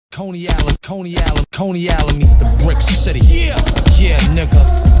Coney Island meets the Brick City. Yeah, yeah, nigga.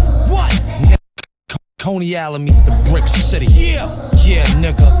 What? Coney Island meets the Brick City. Yeah, yeah,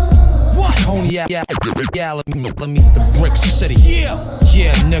 nigga. What? Coney Island meets the Brick City. Yeah,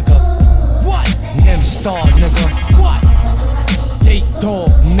 yeah, nigga. What? Nems, nigga. What? Date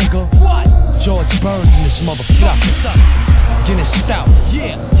Dog, nigga. What? George Burnz in this motherfucker. Guiness Stout.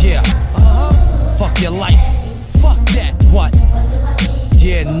 Yeah, yeah. Fuck your life. Fuck that. What?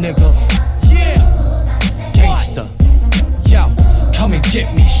 Yeah, nigga. Yeah. Gangsta. Yo, come and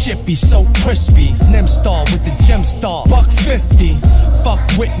get me. Shit be so crispy. Nems with the gem star. $1.50. Fuck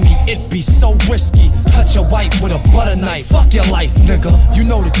with me, it be so risky. Touch your wife with a butter knife. Fuck your life, nigga. You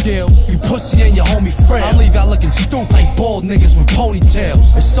know the deal. You pussy and your homie friend. I leave y'all looking stupid like bald niggas with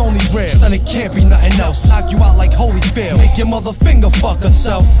ponytails. It's only real, son, it can't be nothing else. Knock you out like Holyfield. Make your mother finger fuck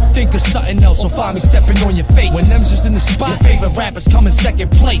herself. Think of something else, or find me stepping on your face. When Nems is in the spot, your favorite rappers come in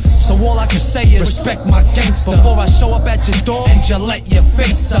second place. So all I can say is respect my gangster before I show up at your door and Gillette your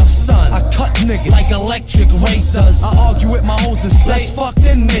face up, son. I cut niggas like electric razors. I argue with my hoes and say fuck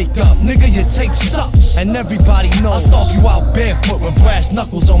then make up, nigga, your tape sucks. And everybody knows I stalk you out barefoot with brass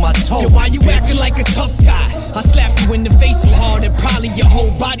knuckles on my toes. Yo, why you acting like a tough guy? I slap you in the face so hard that probably your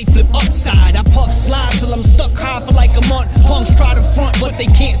whole body flip upside. I puff slide till I'm stuck high for like a month. Punks try to front, but they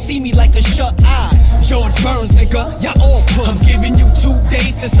can't see me like a shut eye. George Burnz, nigga, y'all all puss. I'm giving you 2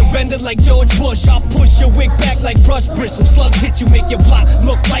 days to surrender like George Bush. I'll push your wig back like brush bristle. Slugs hit you, make your block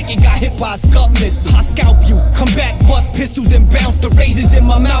look like it got hit by a scud missile. I scalp you, come back, bust pistols and bounce the razors in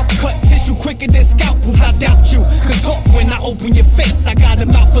my mouth. Cut tissue quicker than scalpels. I doubt you can talk when I open your face. I got a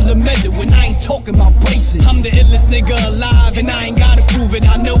mouth full of metal when I ain't talking about braces. I'm the illest nigga alive and I ain't gotta prove it.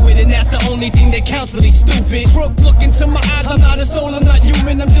 I know it and that's the only thing that counts, really stupid. Crook, look into my eyes, I'm not a soul, I'm not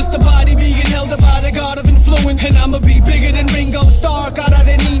human. I'm just a body being held up by the god of influence. And I'ma be bigger than Ringo Starr, cara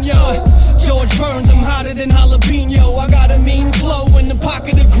de Nino. George Burnz, I'm hotter than jalapeno. I got a mean flow in the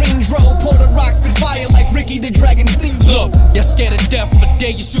pocket of green dro. Pour the rocks, spit fire like Ricky the Dragon Steamboat. Look, you're scared of death, but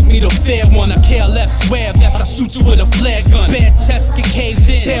dare you shoot me the fair one. I care less, swear less, I shoot you with a flare gun. Bare chest get caved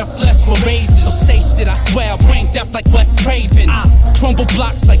in, tear flesh with razors. So say shit, I swear I'll brain death like Wes Craven. I crumble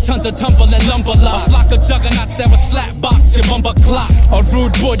blocks like tons of tumble and lumber locks. A flock of juggernauts that would slap box and bumper clock. A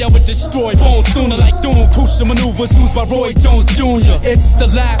rude boy that would destroy bones sooner like Doom. Crucial maneuvers used by Roy Jones Jr. It's the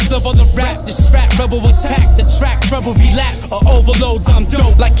last of all the rap. The strap rebel attack, the track treble relapse. Or overloads, I'm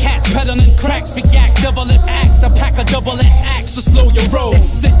dope like cats peddling cracks. React, devilish acts. I pack a double-edged axe to slow your roll. It's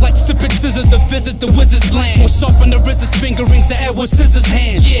sick like sipping scissors to visit the wizard's land. More sharpen the RZA's finger rings than Edward Scissors'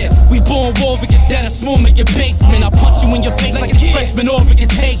 hands. Yeah, we born warriors down a small in your basement. I punch you in your face like it's freshman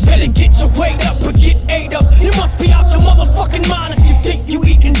orientation. Better get your weight up or get ate up. You must be out your motherfucking mind if you think you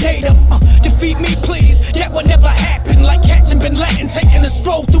eating data. Defeat me please, that would never happen. Like catching Bin Laden taking a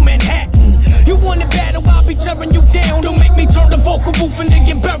stroll through Manhattan. You want a battle, I'll be tearing you down. Don't make me turn the vocal booth and then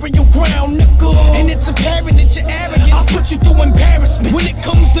get burial ground, nigga. And it's apparent that you're arrogant. I'll put you through embarrassment. When it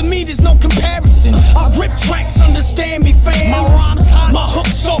comes to me, there's no comparison. I rip tracks, understand me, fam. My rhymes hot, my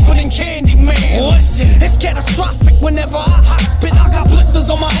hooks sharper than Candyman. Listen, it's catastrophic whenever I hot spit. I got blisters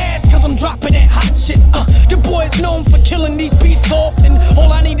on my ass cause I'm dropping that hot shit. The boy is known for killing these beats often.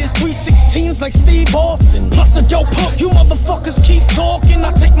 All I need is 316s like Steve Austin. Plus a dope hook, you motherfuckers keep talking.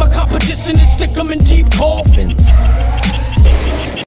 I take my competition and stick them in deep coffins.